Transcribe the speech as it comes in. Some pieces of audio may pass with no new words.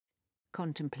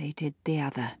contemplated the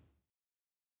other.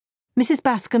 Mrs.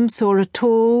 Bascom saw a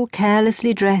tall,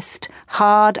 carelessly dressed,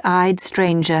 hard-eyed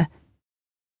stranger,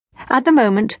 at the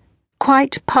moment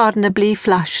quite pardonably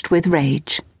flushed with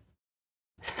rage.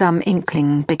 Some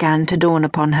inkling began to dawn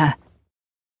upon her.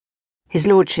 His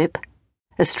lordship,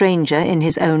 a stranger in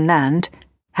his own land,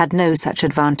 had no such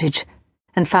advantage,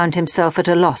 and found himself at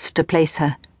a loss to place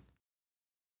her.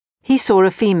 He saw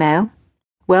a female,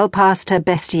 well past her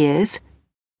best years,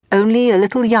 only a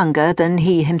little younger than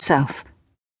he himself.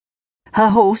 Her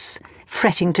horse,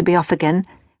 fretting to be off again,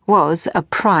 was a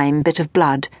prime bit of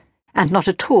blood, and not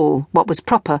at all what was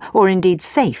proper, or indeed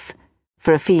safe,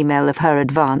 for a female of her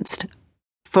advanced.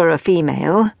 For a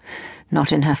female,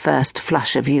 not in her first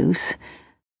flush of youth.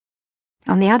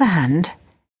 On the other hand,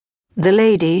 the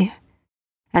lady,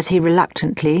 as he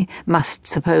reluctantly must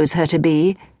suppose her to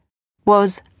be,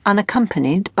 was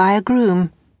unaccompanied by a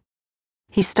groom.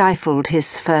 He stifled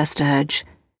his first urge,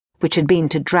 which had been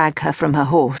to drag her from her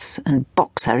horse and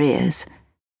box her ears.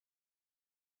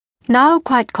 Now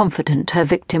quite confident her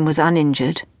victim was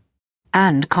uninjured,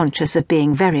 and conscious of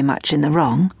being very much in the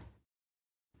wrong,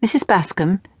 Mrs.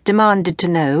 Bascom demanded to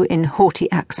know in haughty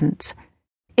accents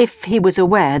if he was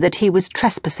aware that he was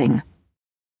trespassing.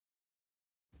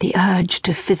 The urge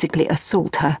to physically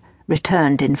assault her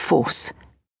returned in force.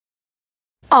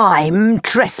 "I'm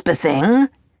trespassing?"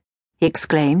 he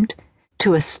exclaimed,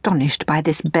 too astonished by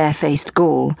this barefaced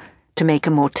gall to make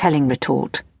a more telling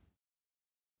retort.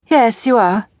 "Yes, you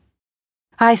are.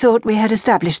 I thought we had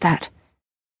established that.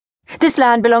 This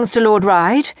land belongs to Lord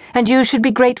Ryde, and you should be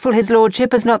grateful his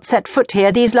lordship has not set foot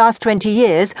here these last 20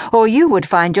 years, or you would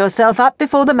find yourself up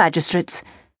before the magistrates."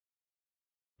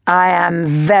 "I am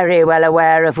very well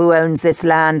aware of who owns this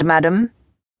land, madam.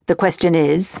 The question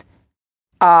is,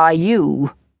 are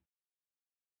you?"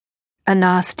 A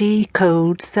nasty,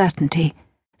 cold certainty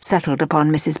settled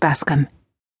upon Mrs. Bascom.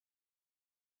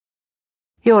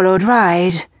 "You're Lord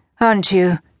Ryde, aren't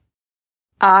you?"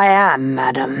 "I am,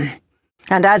 madam,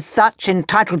 and as such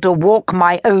entitled to walk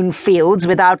my own fields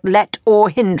without let or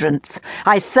hindrance.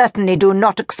 I certainly do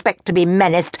not expect to be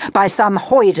menaced by some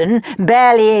hoyden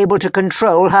barely able to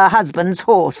control her husband's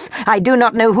horse. I do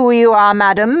not know who you are,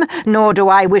 madam, nor do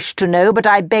I wish to know, but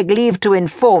I beg leave to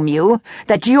inform you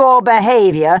that your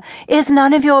behaviour is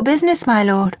none of your business, my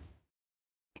lord.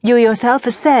 You yourself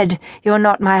have said you're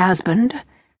not my husband.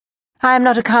 I am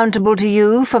not accountable to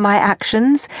you for my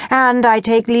actions, and I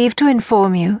take leave to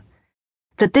inform you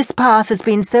that this path has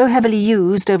been so heavily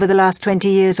used over the last 20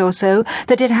 years or so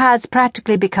that it has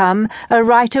practically become a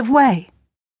right-of-way,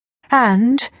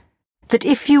 and that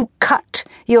if you cut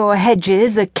your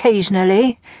hedges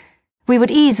occasionally, we would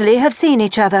easily have seen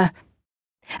each other,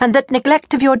 and that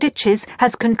neglect of your ditches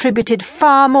has contributed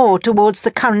far more towards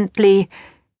the currently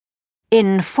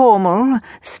informal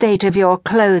state of your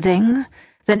clothing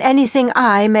than anything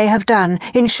I may have done.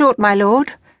 In short, my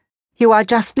lord, you are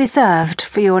justly served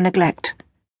for your neglect."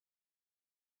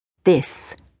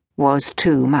 This was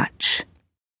too much.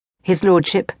 His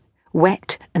lordship,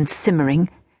 wet and simmering,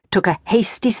 took a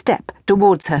hasty step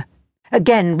towards her,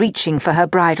 again reaching for her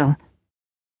bridle.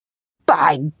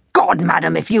 "By God,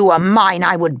 madam, if you were mine,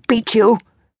 I would beat you!"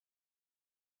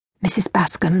 Mrs.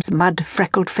 Bascom's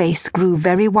mud-freckled face grew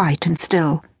very white and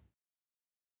still.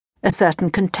 A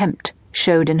certain contempt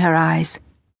showed in her eyes.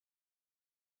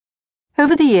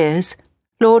 Over the years,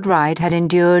 Lord Ryde had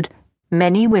endured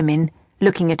many women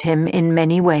looking at him in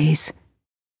many ways,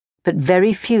 but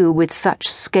very few with such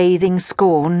scathing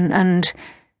scorn and,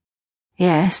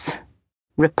 yes,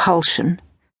 repulsion.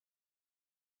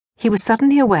 He was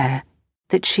suddenly aware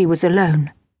that she was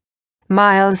alone,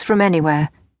 miles from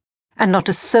anywhere, and not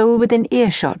a soul within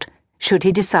earshot should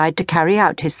he decide to carry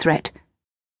out his threat.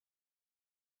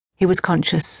 He was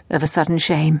conscious of a sudden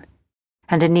shame,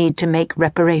 and a need to make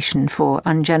reparation for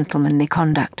ungentlemanly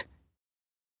conduct.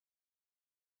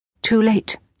 Too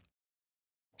late.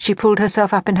 She pulled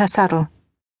herself up in her saddle.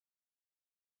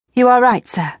 "You are right,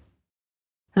 sir.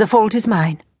 The fault is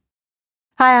mine.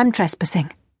 I am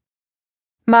trespassing.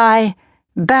 My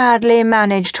badly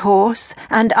managed horse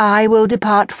and I will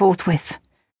depart forthwith.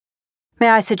 May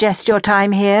I suggest your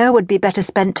time here would be better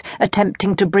spent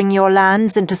attempting to bring your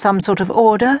lands into some sort of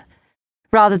order,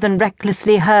 rather than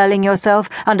recklessly hurling yourself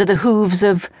under the hooves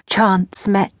of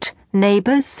chance-met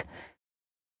neighbours?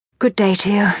 Good day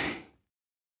to you."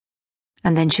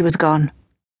 And then she was gone,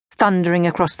 thundering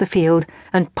across the field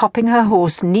and popping her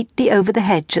horse neatly over the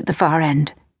hedge at the far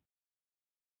end.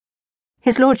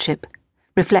 His lordship,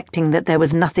 reflecting that there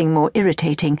was nothing more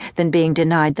irritating than being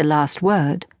denied the last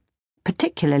word,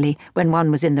 particularly when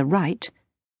one was in the right,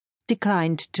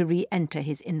 declined to re-enter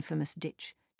his infamous ditch.